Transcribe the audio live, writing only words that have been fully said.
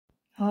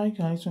Hi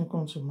guys,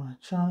 welcome to my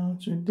channel.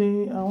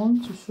 Today I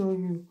want to show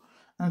you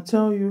and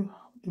tell you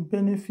the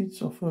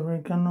benefits of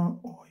oregano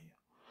oil.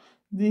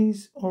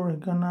 This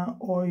oregano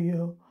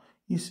oil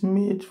is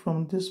made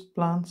from this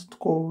plant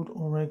called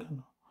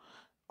oregano.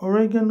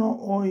 Oregano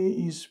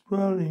oil is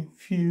well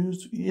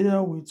infused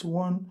either with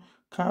one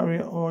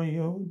carrier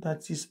oil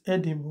that is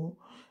edible,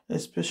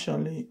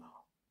 especially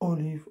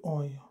olive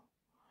oil,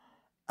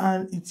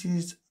 and it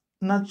is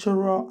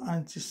natural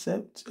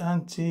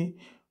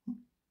antiseptic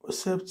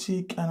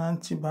and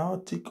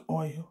antibiotic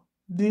oil.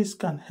 This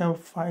can help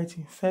fight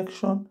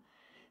infection,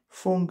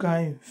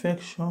 fungal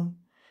infection,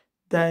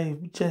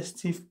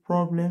 digestive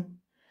problem,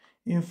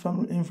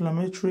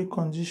 inflammatory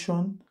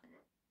condition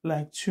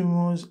like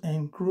tumors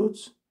and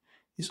growth.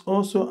 It's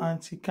also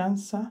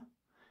anti-cancer.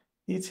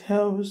 It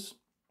helps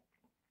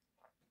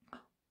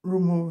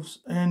removes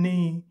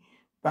any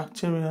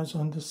bacteria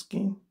on the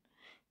skin.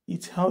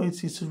 It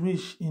is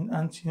rich in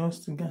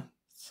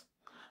antioxidants,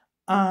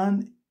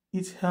 and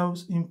it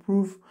helps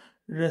improve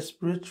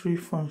respiratory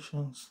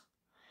functions.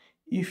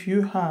 If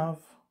you have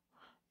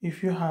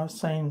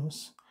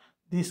sinus,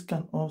 this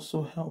can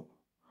also help.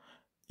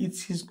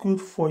 It is good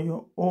for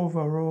your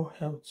overall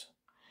health.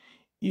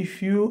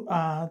 If you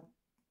are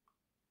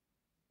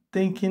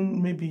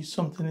thinking maybe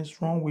something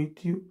is wrong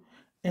with you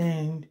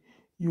and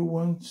you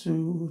want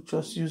to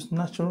just use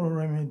natural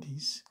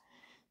remedies,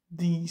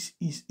 this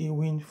is a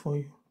win for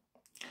you.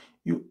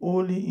 You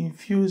only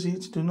infuse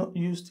it, do not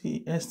use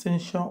the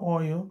essential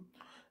oil.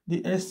 The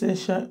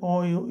essential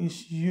oil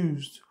is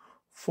used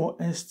for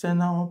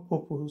external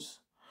purpose,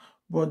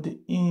 but the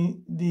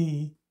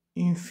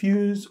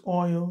infused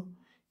oil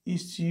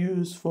is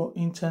used for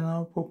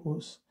internal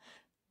purpose.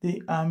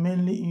 They are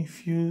mainly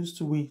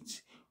infused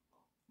with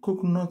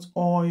coconut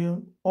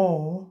oil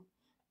or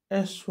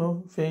extra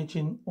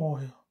virgin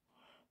oil.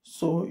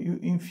 So you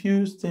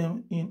infuse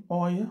them in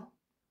oil,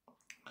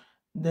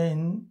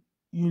 then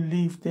you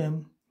leave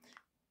them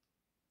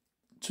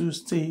to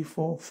stay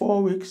for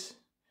 4 weeks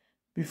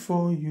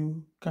before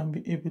you can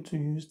be able to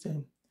use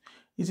them.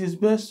 It is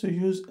best to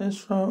use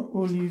extra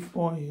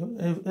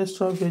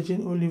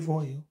virgin olive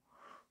oil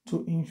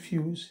to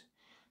infuse.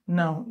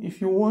 Now, if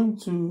you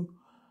want it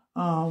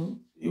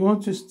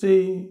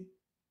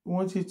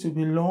to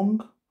be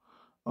long,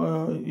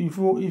 if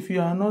you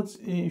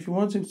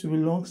want it to be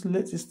long, so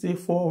let it stay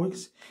 4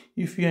 weeks.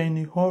 If you are in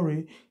a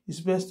hurry, it's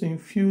best to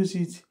infuse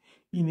it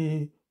in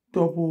a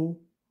double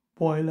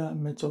boiler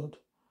method.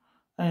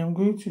 I am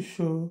going to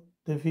show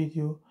the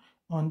video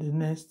on the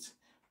next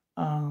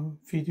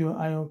video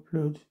I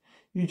upload.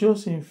 You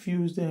just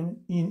infuse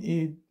them in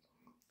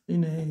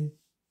a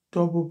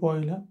double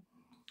boiler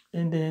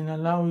and then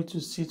allow it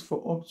to sit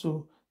for up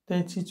to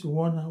 30 to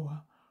 1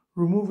 hour.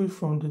 Remove it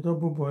from the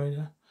double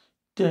boiler,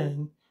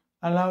 then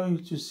allow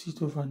it to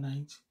sit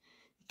overnight.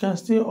 It can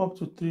stay up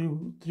to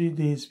three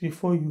days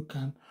before you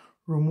can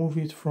remove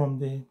it from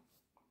the.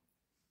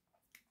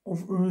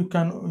 You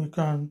can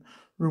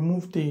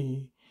remove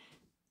the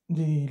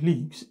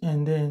leaves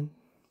and then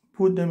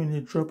put them in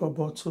a dropper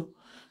bottle,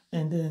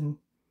 and then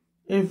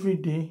every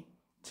day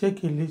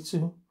take a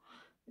little,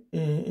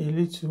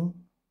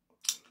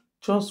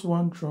 just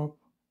one drop.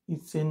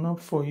 It's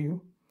enough for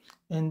you,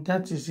 and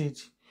that is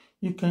it.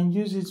 You can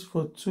use it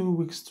for 2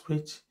 weeks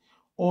straight,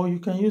 or you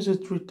can use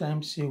it 3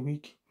 times a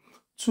week,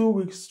 2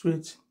 weeks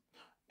straight,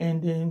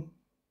 and then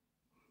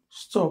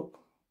stop.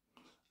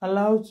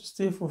 Allow it to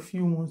stay for a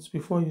few months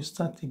before you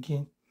start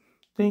again.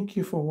 Thank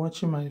you for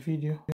watching my video.